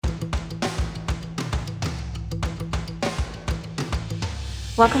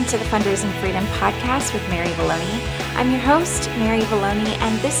Welcome to the Fundraising Freedom Podcast with Mary Valloni. I'm your host, Mary Valloni,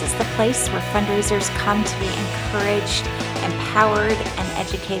 and this is the place where fundraisers come to be encouraged, empowered, and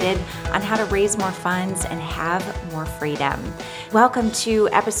educated on how to raise more funds and have more freedom. Welcome to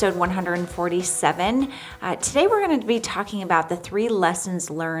episode 147. Today we're going to be talking about the 3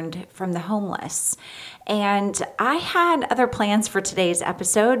 lessons learned from the homeless. And I had other plans for today's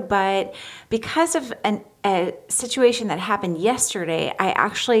episode, but because of a situation that happened yesterday, I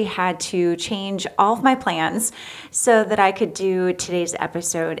actually had to change all of my plans so that I could do today's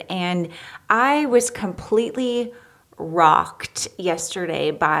episode. And I was completely rocked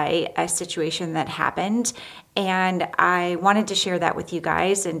yesterday by a situation that happened. And I wanted to share that with you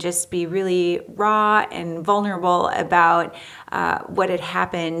guys and just be really raw and vulnerable about what had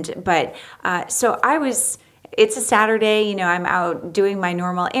happened. But it's a Saturday, I'm out doing my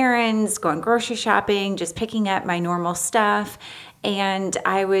normal errands, going grocery shopping, just picking up my normal stuff. And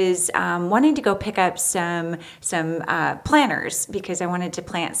I was wanting to go pick up some planters because I wanted to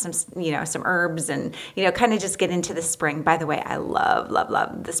plant some herbs and kind of just get into the spring. By the way, I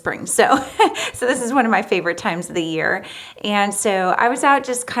love the spring. So this is one of my favorite times of the year. And so I was out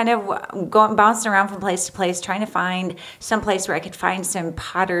just kind of bouncing around from place to place, trying to find some place where I could find some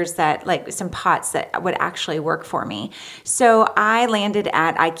pots that would actually work for me. So I landed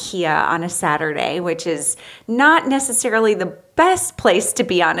at IKEA on a Saturday, which is not necessarily the best place to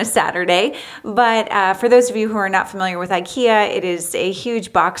be on a Saturday. But for those of you who are not familiar with IKEA, it is a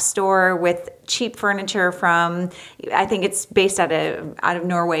huge box store with cheap furniture from, I think it's based out of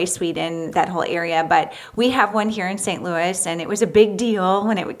Norway, Sweden, that whole area. But we have one here in St. Louis, and it was a big deal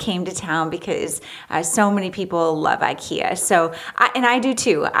when it came to town because so many people love IKEA. So, I do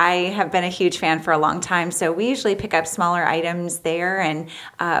too. I have been a huge fan for a long time. So we usually pick up smaller items there. And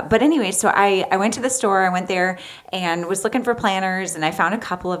but anyway, so I went to the store. I went there and was looking for planters, and I found a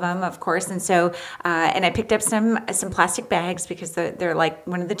couple of them, of course. And so and I picked up some plastic bags because they're like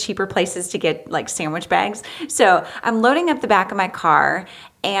one of the cheaper places to get like sandwich bags. So I'm loading up the back of my car,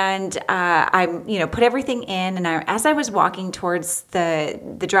 and I put everything in. And as I was walking towards the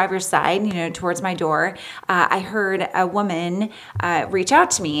driver's side, towards my door, I heard a woman reach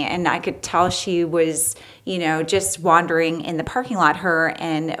out to me, and I could tell she was just wandering in the parking lot, her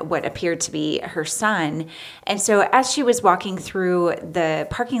and what appeared to be her son. And so as she was walking through the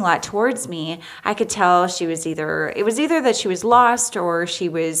parking lot towards me, I could tell it was either that she was lost or she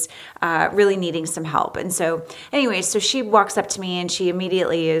was really needing some help. And so anyway, so she walks up to me, and she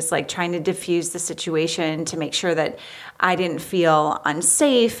immediately is like trying to diffuse the situation to make sure that I didn't feel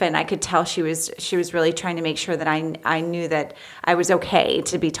unsafe. And I could tell she was really trying to make sure that I knew that I was okay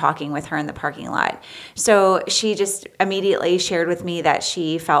to be talking with her in the parking lot. So she just immediately shared with me that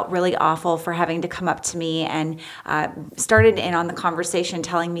she felt really awful for having to come up to me, and started in on the conversation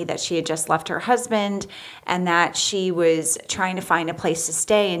telling me that she had just left her husband and that she was trying to find a place to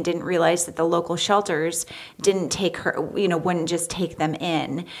stay and didn't realize that the local shelters didn't take her, wouldn't just take them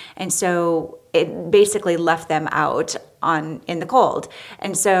in. And so it basically left them out in the cold.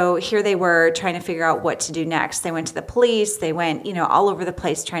 And so here they were trying to figure out what to do next. They went to the police. They went, all over the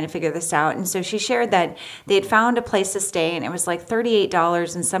place trying to figure this out. And so she shared that they had found a place to stay, and it was like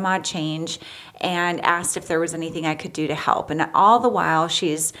 $38 and some odd change, and asked if there was anything I could do to help. And all the while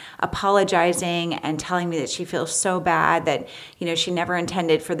she's apologizing and telling me that she feels so bad that, she never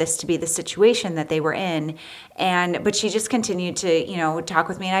intended for this to be the situation that they were in. But she just continued to, talk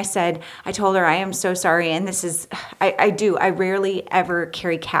with me. And I told her, I am so sorry. And this is, I rarely ever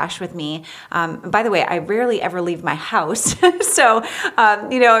carry cash with me. By the way, I rarely ever leave my house. So,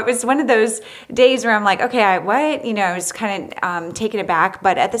 it was one of those days where I'm like, okay, what? I was kind of taken aback.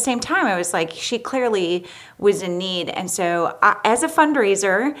 But at the same time, I was like, she clearly was in need. And so as a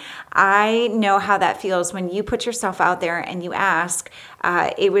fundraiser, I know how that feels when you put yourself out there and you ask.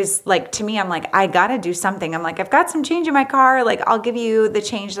 It was like, to me, I'm like, I got to do something. I'm like, I've got some change in my car. Like, I'll give you the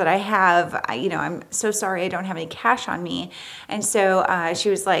change that I have. I'm so sorry I don't have any cash on me. And so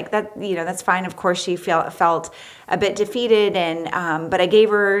she was like, that's fine. Of course, she felt a bit defeated. But I gave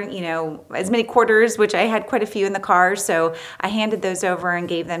her, as many quarters, which I had quite a few in the car. So I handed those over and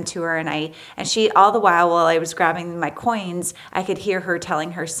gave them to her. And she, all the while I was grabbing my coins, I could hear her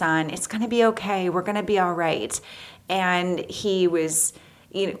telling her son, it's going to be okay. We're going to be all right. And he was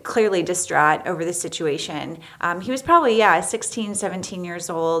clearly distraught over the situation. He was probably, 16, 17 years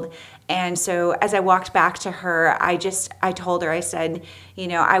old. And so as I walked back to her, I told her, I said,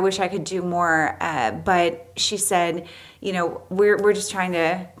 I wish I could do more. But she said, we're just trying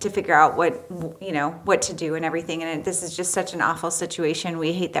to figure out what to do and everything. And this is just such an awful situation.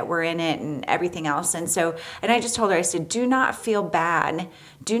 We hate that we're in it and everything else. And I just told her, I said, do not feel bad.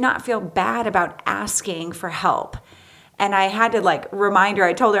 Do not feel bad about asking for help. And I had to remind her,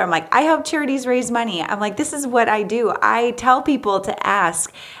 I told her, I'm like, I help charities raise money. I'm like, this is what I do. I tell people to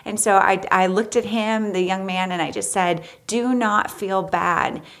ask. And so I looked at him, the young man, and I just said, do not feel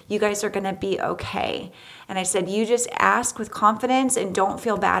bad. You guys are going to be okay. And I said, you just ask with confidence and don't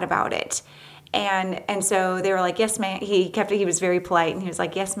feel bad about it. And so they were like, yes, ma'am. He was very polite and he was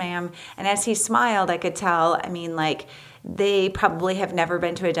like, yes, ma'am. And as he smiled, I could tell, they probably have never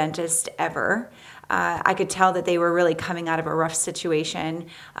been to a dentist ever. I could tell that they were really coming out of a rough situation.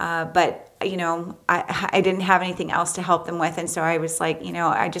 But I didn't have anything else to help them with. And so I was like,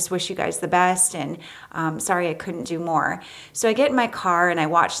 I just wish you guys the best. And sorry, I couldn't do more. So I get in my car and I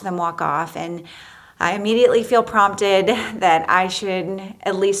watch them walk off, and I immediately feel prompted that I should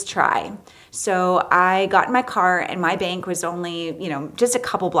at least try. So I got in my car, and my bank was only, just a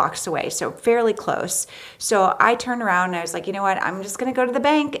couple blocks away, so fairly close. So I turned around and I was like, you know what, I'm just going to go to the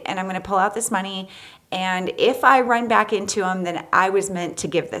bank and I'm going to pull out this money. And if I run back into them, then I was meant to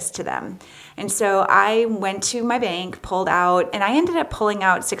give this to them. And so I went to my bank, pulled out, and I ended up pulling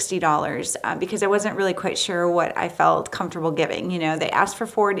out $60 because I wasn't really quite sure what I felt comfortable giving. They asked for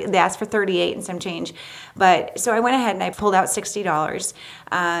 40, they asked for 38 and some change. But so I went ahead and I pulled out $60.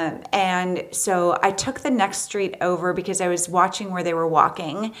 And so I took the next street over because I was watching where they were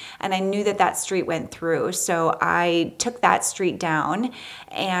walking, and I knew that street went through. So I took that street down,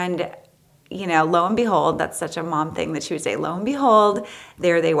 and lo and behold, that's such a mom thing that she would say, lo and behold,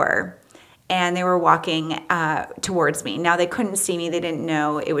 there they were. And they were walking towards me. Now, they couldn't see me. They didn't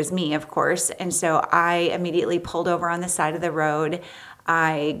know it was me, of course. And so I immediately pulled over on the side of the road.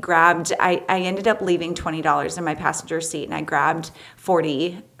 I ended up leaving $20 in my passenger seat, and I grabbed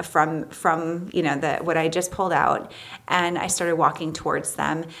 40 from what I just pulled out, and I started walking towards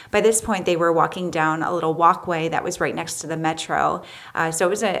them. By this point, they were walking down a little walkway that was right next to the metro. So it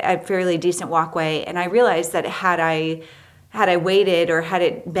was a fairly decent walkway, and I realized that had I waited, or had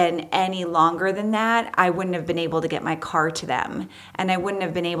it been any longer than that, I wouldn't have been able to get my car to them, and I wouldn't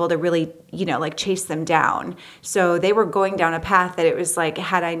have been able to really, chase them down. So they were going down a path that it was like,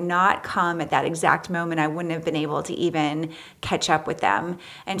 had I not come at that exact moment, I wouldn't have been able to even catch up with them.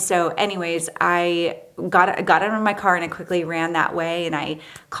 And so anyways, I got out of my car and I quickly ran that way, and I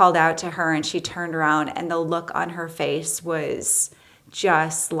called out to her, and she turned around, and the look on her face was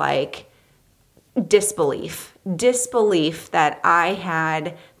just like disbelief that I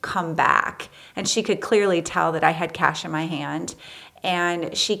had come back. And she could clearly tell that I had cash in my hand.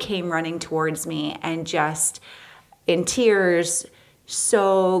 And she came running towards me and just in tears,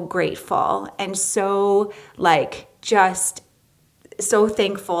 so grateful and so just so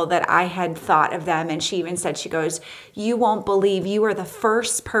thankful that I had thought of them. And she even said, she goes, you won't believe, you are the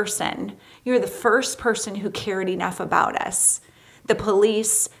first person who cared enough about us. The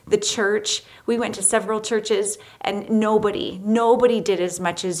police, the church, we went to several churches, and nobody did as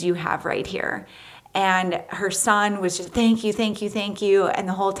much as you have right here. And her son was just, thank you. And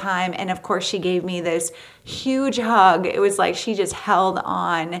the whole time, and of course she gave me this huge hug. It was like she just held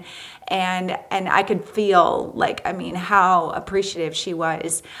on, and I could feel how appreciative she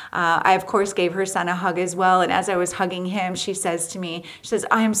was. I of course gave her son a hug as well. And as I was hugging him, she says,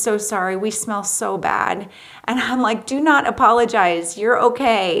 I am so sorry. We smell so bad. And I'm like, do not apologize. You're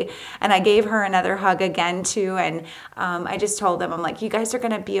okay. And I gave her another hug again too. And I just told them, I'm like, you guys are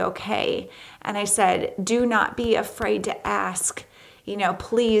going to be okay. And I said, do not be afraid to ask.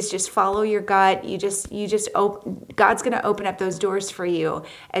 Please just follow your gut. God's going to open up those doors for you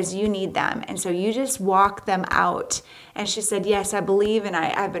as you need them. And so you just walk them out. And she said, yes, I believe. And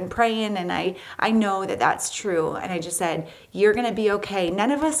I've been praying, and I know that that's true. And I just said, you're going to be okay.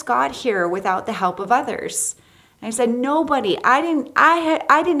 None of us got here without the help of others. And I said, nobody.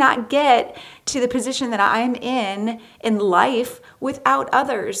 I did not get to the position that I'm in life without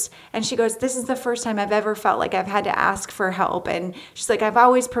others. And she goes, this is the first time I've ever felt like I've had to ask for help. And she's like, I've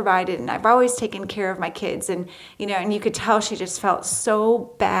always provided, and I've always taken care of my kids. And, and you could tell she just felt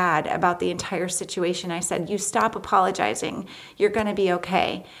so bad about the entire situation. I said, you stop apologizing. You're going to be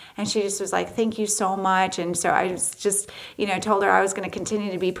okay. And she just was like, thank you so much. And so I was just, told her I was going to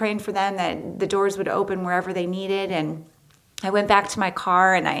continue to be praying for them, that the doors would open wherever they needed. And I went back to my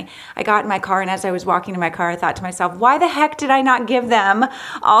car and I got in my car, and as I was walking to my car, I thought to myself, why the heck did I not give them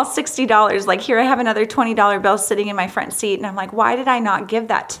all $60? Like, here I have another $20 bill sitting in my front seat, and I'm like, why did I not give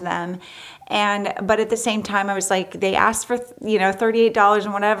that to them? But at the same time, I was like, they asked for, $38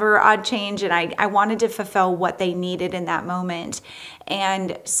 and whatever odd change. And I wanted to fulfill what they needed in that moment.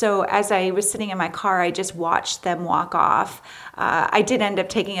 And so as I was sitting in my car, I just watched them walk off. I did end up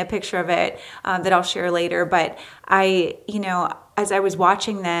taking a picture of it that I'll share later. But as I was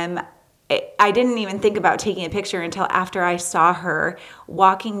watching them, I didn't even think about taking a picture until after I saw her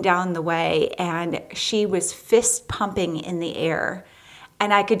walking down the way, and she was fist pumping in the air.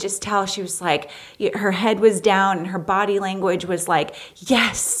 And I could just tell she was like, her head was down and her body language was like,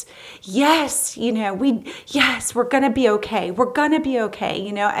 yes, we're going to be okay. We're going to be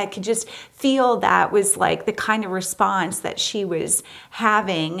okay. I could just feel that was like the kind of response that she was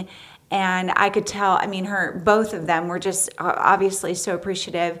having. And I could tell, both of them were just obviously so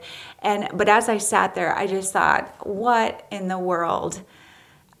appreciative. But as I sat there, I just thought, what in the world?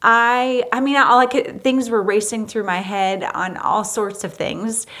 Things were racing through my head on all sorts of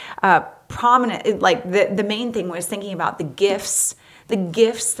things. Prominent, like the main thing was thinking about the gifts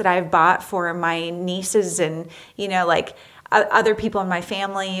that I've bought for my nieces and, other people in my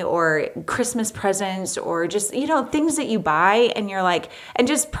family, or Christmas presents, or just, things that you buy and you're like, and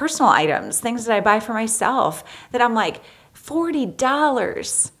just personal items, things that I buy for myself that I'm like,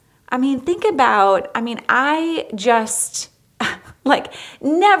 $40. Think about, I just... like,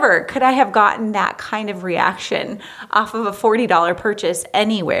 never could I have gotten that kind of reaction off of a $40 purchase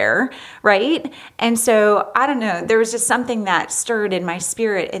anywhere, right? And so, I don't know, there was just something that stirred in my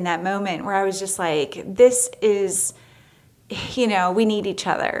spirit in that moment where I was just like, this is, we need each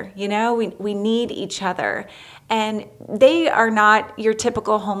other, we need each other. And they are not your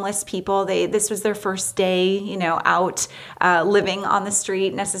typical homeless people. This was their first day, out living on the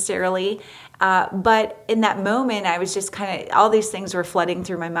street necessarily. But in that moment, I was just all these things were flooding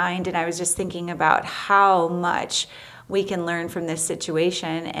through my mind, and I was just thinking about how much we can learn from this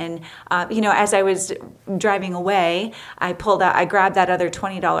situation. And, as I was driving away, I grabbed that other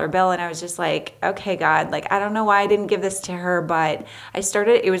 $20 bill, and I was just like, okay, God, I don't know why I didn't give this to her, but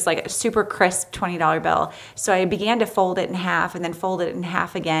it was like a super crisp $20 bill. So I began to fold it in half and then fold it in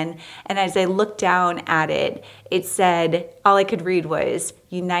half again. And as I looked down at it, it said, all I could read was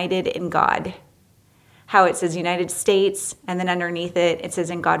United in God. How it says United States, and then underneath it says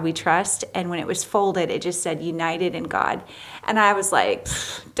In God We Trust. And when it was folded, it just said United in God. And I was like,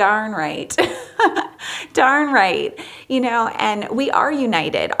 darn right. Darn right. And we are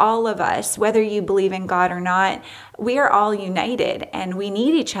united, all of us, whether you believe in God or not, we are all united and we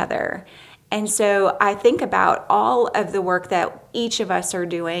need each other. And so I think about all of the work that each of us are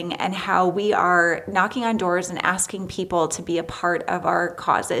doing and how we are knocking on doors and asking people to be a part of our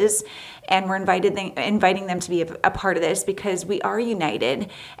causes. And we're inviting them to be a part of this because we are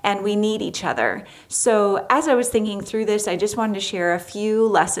united and we need each other. So as I was thinking through this, I just wanted to share a few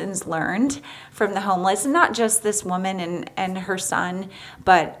lessons learned from the homeless, and not just this woman and her son,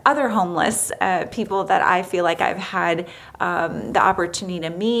 but other homeless people that I feel like I've had the opportunity to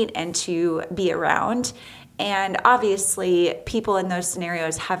meet and to be around. And obviously, people in those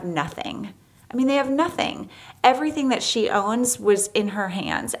scenarios have nothing. They have nothing. Everything that she owns was in her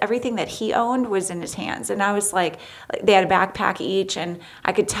hands. Everything that he owned was in his hands. And I was like, they had a backpack each, and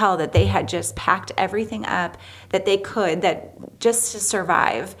I could tell that they had just packed everything up that they could, that just to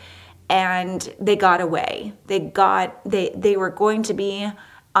survive. And they got away. They were going to be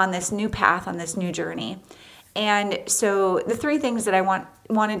on this new path, on this new journey. And so the three things that I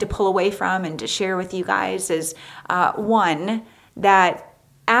wanted to pull away from and to share with you guys is one, that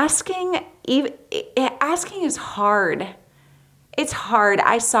asking is hard. It's hard.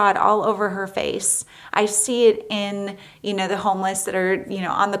 I saw it all over her face. I see it in, the homeless that are,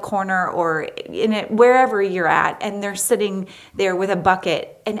 on the corner or in it, wherever you're at, and they're sitting there with a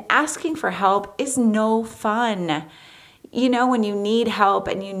bucket, and asking for help is no fun. When you need help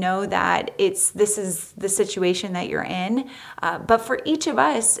and you know that this is the situation that you're in. But for each of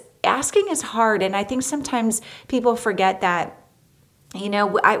us, asking is hard. And I think sometimes people forget that,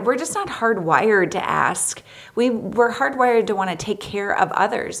 we're just not hardwired to ask. We're hardwired to want to take care of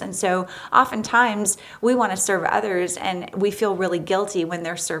others. And so oftentimes we want to serve others and we feel really guilty when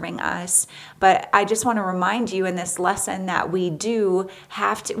they're serving us. But I just want to remind you in this lesson that we do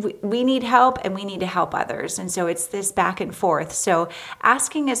have to, we need help and we need to help others. And so it's this back and forth. So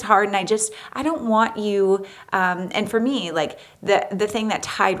asking is hard. And I don't want you, and for me, like the thing that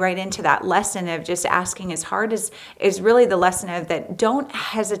tied right into that lesson of just asking is hard is really the lesson of that. Don't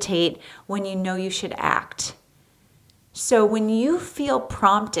hesitate when you know you should act. So when you feel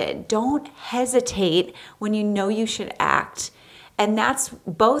prompted, don't hesitate when you know you should act. And that's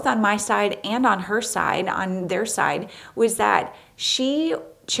both on my side and on her side, on their side, was that she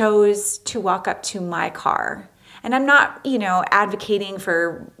chose to walk up to my car. And I'm not, advocating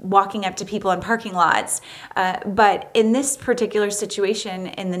for walking up to people in parking lots, but in this particular situation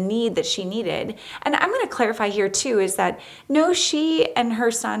and the need that she needed, and I'm going to clarify here too, is that no, she and her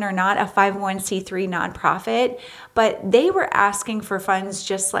son are not a 501c3 nonprofit, but they were asking for funds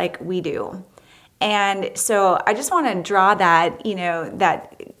just like we do. And so I just want to draw that,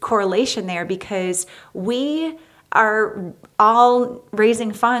 that correlation there, because we are all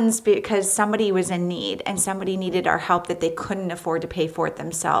raising funds because somebody was in need and somebody needed our help that they couldn't afford to pay for it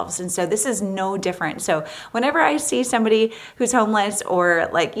themselves. And so this is no different. So whenever I see somebody who's homeless,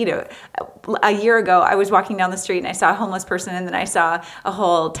 or a year ago, I was walking down the street and I saw a homeless person, and then I saw a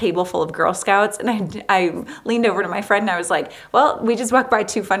whole table full of Girl Scouts, and I leaned over to my friend and I was like, well, we just walked by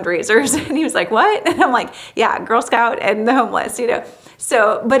 2 fundraisers. And he was like, what? And I'm like, yeah, Girl Scout and the homeless,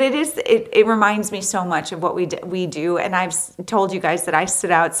 So, but it reminds me so much of what we do. And I've told you guys that I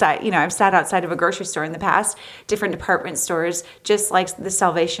sit outside, I've sat outside of a grocery store in the past, different department stores, just like the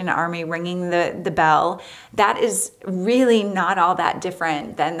Salvation Army ringing the bell. That is really not all that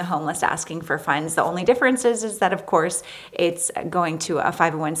different than the homeless asking for funds. The only difference is that, of course, it's going to a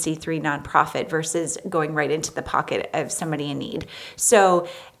 501c3 nonprofit versus going right into the pocket of somebody in need. So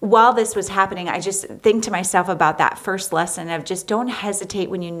while this was happening, I just think to myself about that first lesson of just don't hesitate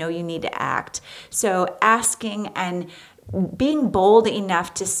when you know you need to act. So asking and being bold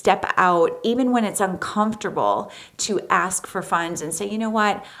enough to step out, even when it's uncomfortable, to ask for funds and say, you know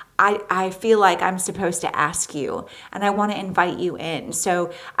what, I feel like I'm supposed to ask you and I want to invite you in.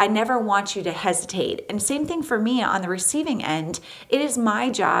 So I never want you to hesitate. And same thing for me on the receiving end. It is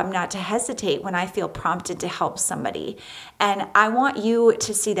my job not to hesitate when I feel prompted to help somebody. And I want you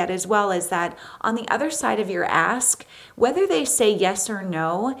to see that as well, as that on the other side of your ask, whether they say yes or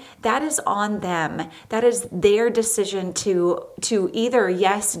no, that is on them. That is their decision to either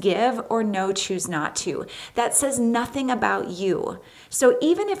yes, give, or no, choose not to. That says nothing about you. So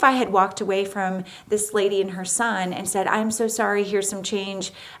even if I had walked away from this lady and her son and said, I'm so sorry, here's some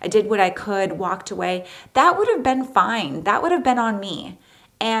change, I did what I could, walked away, that would have been fine. That would have been on me.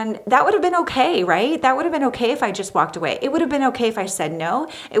 And that would have been okay, right? That would have been okay if I just walked away. It would have been okay if I said no.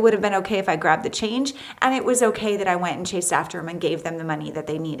 It would have been okay if I grabbed the change. And it was okay that I went and chased after them and gave them the money that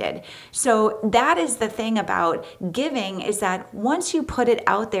they needed. So that is the thing about giving, is that once you put it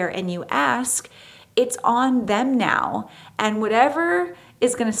out there and you ask, it's on them now. And whatever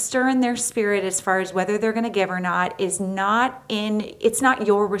is going to stir in their spirit as far as whether they're going to give or not it's not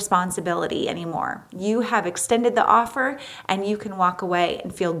your responsibility anymore. You have extended the offer and you can walk away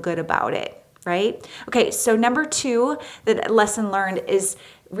and feel good about it, right? Okay, so number 2, the lesson learned is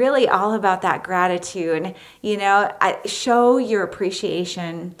really all about that gratitude. Show your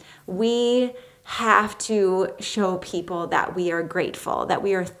appreciation. We have to show people that we are grateful, that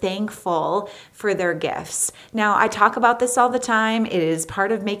we are thankful for their gifts. Now, I talk about this all the time. It is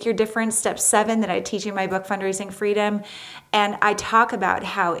part of Make Your Difference, step 7 that I teach in my book, Fundraising Freedom. And I talk about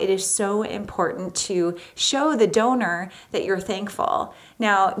how it is so important to show the donor that you're thankful.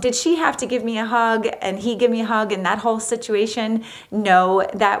 Now, did she have to give me a hug and he give me a hug in that whole situation? No,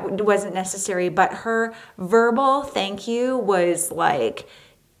 that wasn't necessary. But her verbal thank you was like,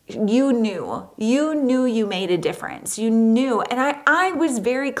 you knew you made a difference. You knew. And I was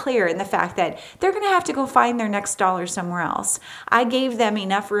very clear in the fact that they're going to have to go find their next dollar somewhere else. I gave them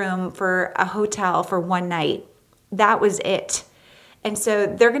enough room for a hotel for one night. That was it. And so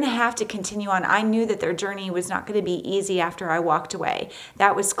they're going to have to continue on. I knew that their journey was not going to be easy after I walked away.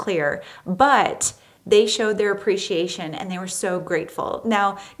 That was clear. But they showed their appreciation and they were so grateful.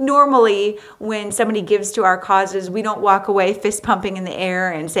 Now, normally when somebody gives to our causes, we don't walk away fist pumping in the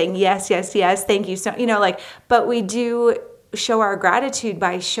air and saying, yes, yes, yes, thank you. So, but we do show our gratitude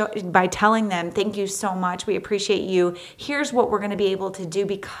by telling them, thank you so much. We appreciate you. Here's what we're going to be able to do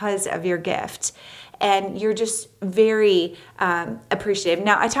because of your gift. And you're just very appreciative.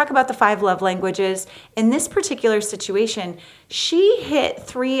 Now, I talk about the 5 love languages. In this particular situation, she hit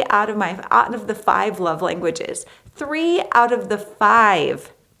 3 out of the 5 love languages. 3 out of the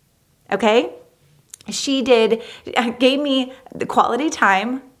 5. Okay? She gave me the quality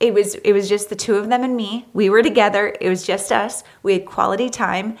time. It was just the 2 of them and me. We were together. It was just us. We had quality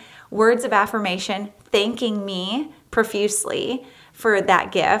time. Words of affirmation, thanking me profusely for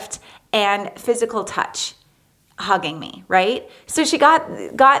that gift, and physical touch. hugging me, right? So she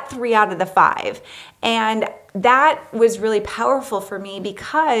got 3 out of the 5. And that was really powerful for me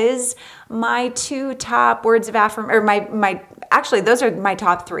because my 2 top words of affirmation, actually, those are my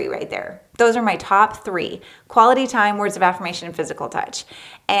top 3 right there. Those are my top 3: quality time, words of affirmation, and physical touch.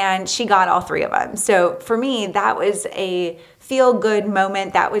 And she got all 3 of them. So for me, that was a feel good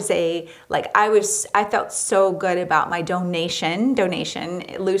moment. That was I felt so good about my donation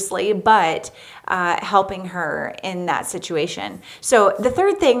loosely, but helping her in that situation. So the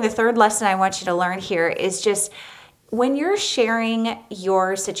third lesson I want you to learn here is just, when you're sharing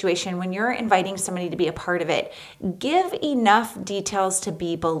your situation, when you're inviting somebody to be a part of it, give enough details to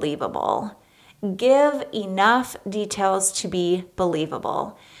be believable. Give enough details to be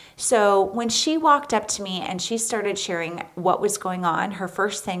believable. So when she walked up to me and she started sharing what was going on, her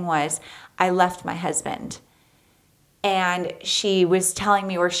first thing was, I left my husband. And she was telling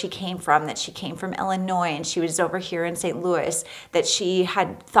me where she came from, that she came from Illinois and she was over here in St. Louis, that she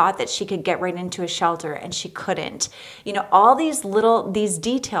had thought that she could get right into a shelter and she couldn't. All these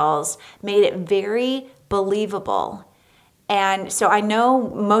details made it very believable. And so I know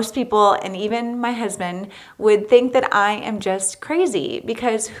most people, and even my husband, would think that I am just crazy,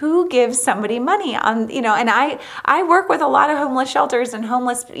 because who gives somebody money on, and I work with a lot of homeless shelters and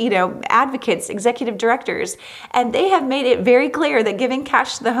homeless, advocates, executive directors, and they have made it very clear that giving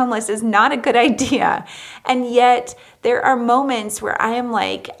cash to the homeless is not a good idea. And yet there are moments where I am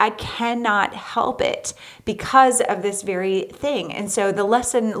like, I cannot help it because of this very thing. And so the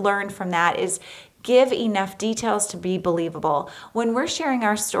lesson learned from that is, give enough details to be believable. When we're sharing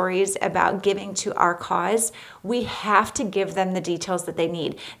our stories about giving to our cause, we have to give them the details that they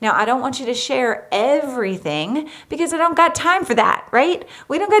need. Now, I don't want you to share everything because I don't got time for that, right?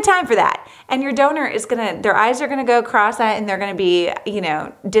 We don't got time for that. And your donor their eyes are going to go cross-eyed and they're going to be,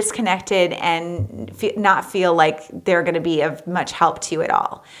 disconnected and not feel like they're going to be of much help to you at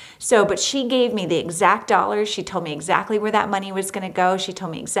all. But she gave me the exact dollars. She told me exactly where that money was going to go. She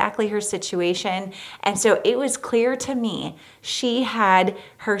told me exactly her situation. And so it was clear to me she had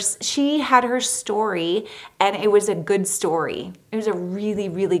her story, and it was a good story. It was a really,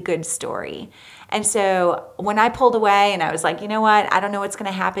 really good story. And so when I pulled away and I was like, you know what? I don't know what's going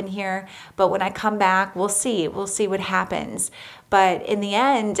to happen here, but when I come back, we'll see what happens. But in the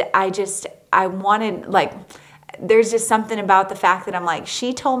end, there's just something about the fact that I'm like,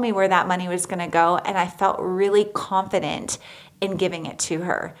 she told me where that money was going to go, and I felt really confident in giving it to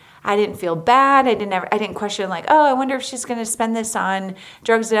her. I didn't feel bad. I didn't question like, oh, I wonder if she's going to spend this on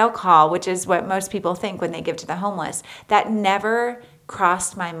drugs and alcohol, which is what most people think when they give to the homeless. That never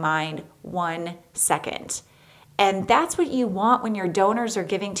crossed my mind 1 second. And that's what you want when your donors are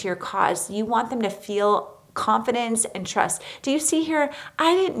giving to your cause. You want them to feel confidence and trust. Do you see here?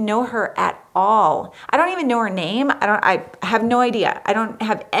 I didn't know her at all. I don't even know her name. I have no idea. I don't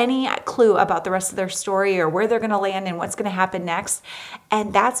have any clue about the rest of their story or where they're going to land and what's going to happen next.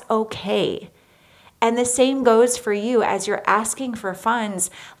 And that's okay. And the same goes for you as you're asking for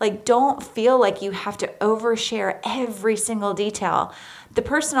funds. Like, don't feel like you have to overshare every single detail. The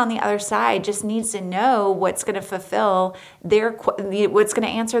person on the other side just needs to know what's going to fulfill what's going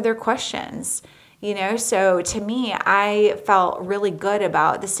to answer their questions. So to me, I felt really good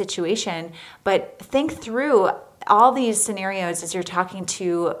about the situation, but think through all these scenarios as you're talking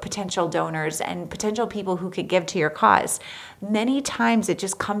to potential donors and potential people who could give to your cause. Many times it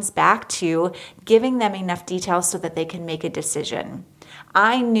just comes back to giving them enough details so that they can make a decision.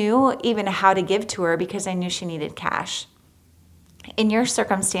 I knew even how to give to her because I knew she needed cash. In your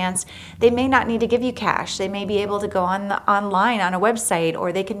circumstance, they may not need to give you cash. They may be able to go online on a website,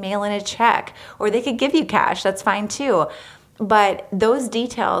 or they can mail in a check, or they could give you cash. That's fine too. But those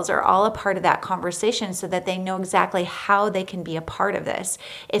details are all a part of that conversation so that they know exactly how they can be a part of this.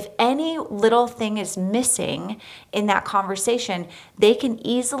 If any little thing is missing in that conversation, they can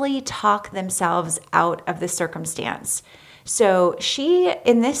easily talk themselves out of the circumstance. So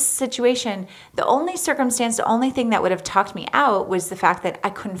in this situation, the only thing that would have talked me out was the fact that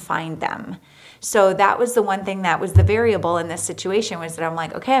I couldn't find them. So that was the one thing that was the variable in this situation, was that I'm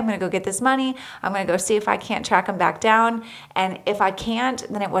like, okay, I'm going to go get this money. I'm going to go see if I can't track them back down. And if I can't,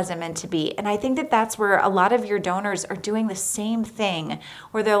 then it wasn't meant to be. And I think that that's where a lot of your donors are doing the same thing,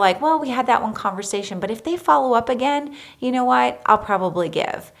 where they're like, well, we had that one conversation, but if they follow up again, you know what? I'll probably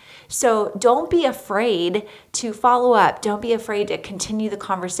give. So don't be afraid to follow up. Don't be afraid to continue the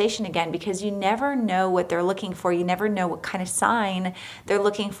conversation again, because you never know what they're looking for. You never know what kind of sign they're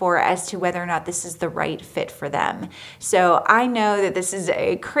looking for as to whether or not this is the right fit for them. So I know that this is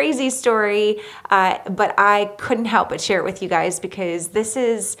a crazy story, but I couldn't help but share it with you guys because this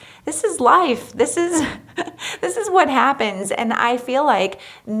is life. This is this is what happens. And I feel like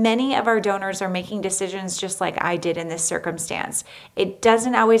many of our donors are making decisions just like I did in this circumstance. It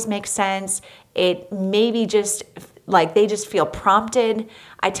doesn't always make sense. It maybe just like they just feel prompted.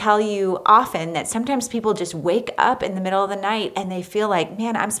 I tell you often that sometimes people just wake up in the middle of the night and they feel like,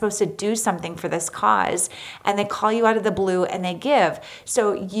 man, I'm supposed to do something for this cause. And they call you out of the blue and they give.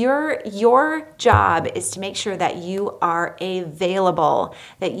 So your job is to make sure that you are available,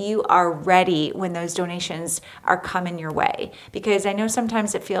 that you are ready when those donations are coming your way. Because I know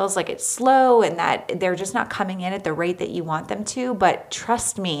sometimes it feels like it's slow and that they're just not coming in at the rate that you want them to. But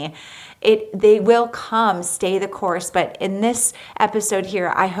trust me, they will come, stay the course. But in this episode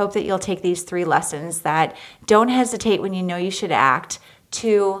here, I hope that you'll take these 3 lessons: that don't hesitate when you know you should act,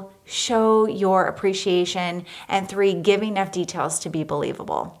 2, show your appreciation, and 3, give enough details to be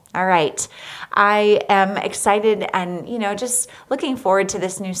believable. All right. I am excited and, just looking forward to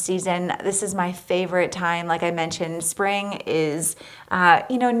this new season. This is my favorite time. Like I mentioned, spring is,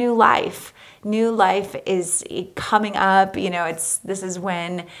 new life. New life is coming up. This is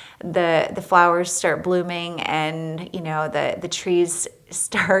when the flowers start blooming and, the trees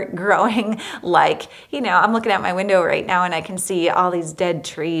start growing. Like, I'm looking out my window right now and I can see all these dead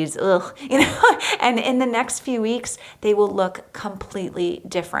trees. Ugh, and in the next few weeks, they will look completely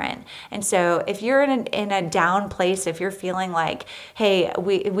different. And so if you're in a down place, if you're feeling like, hey,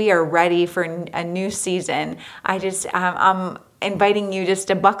 we are ready for a new season, I'm inviting you just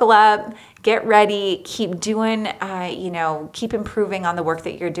to buckle up, get ready, keep doing, keep improving on the work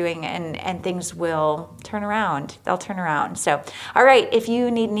that you're doing, and things will turn around. They'll turn around. So, all right, if you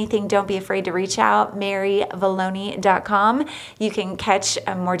need anything, don't be afraid to reach out, maryvallone.com. You can catch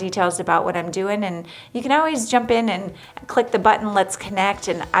more details about what I'm doing, and you can always jump in and click the button, Let's Connect,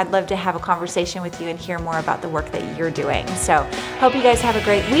 and I'd love to have a conversation with you and hear more about the work that you're doing. So, hope you guys have a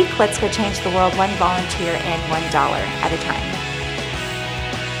great week. Let's go change the world one volunteer and $1 at a time.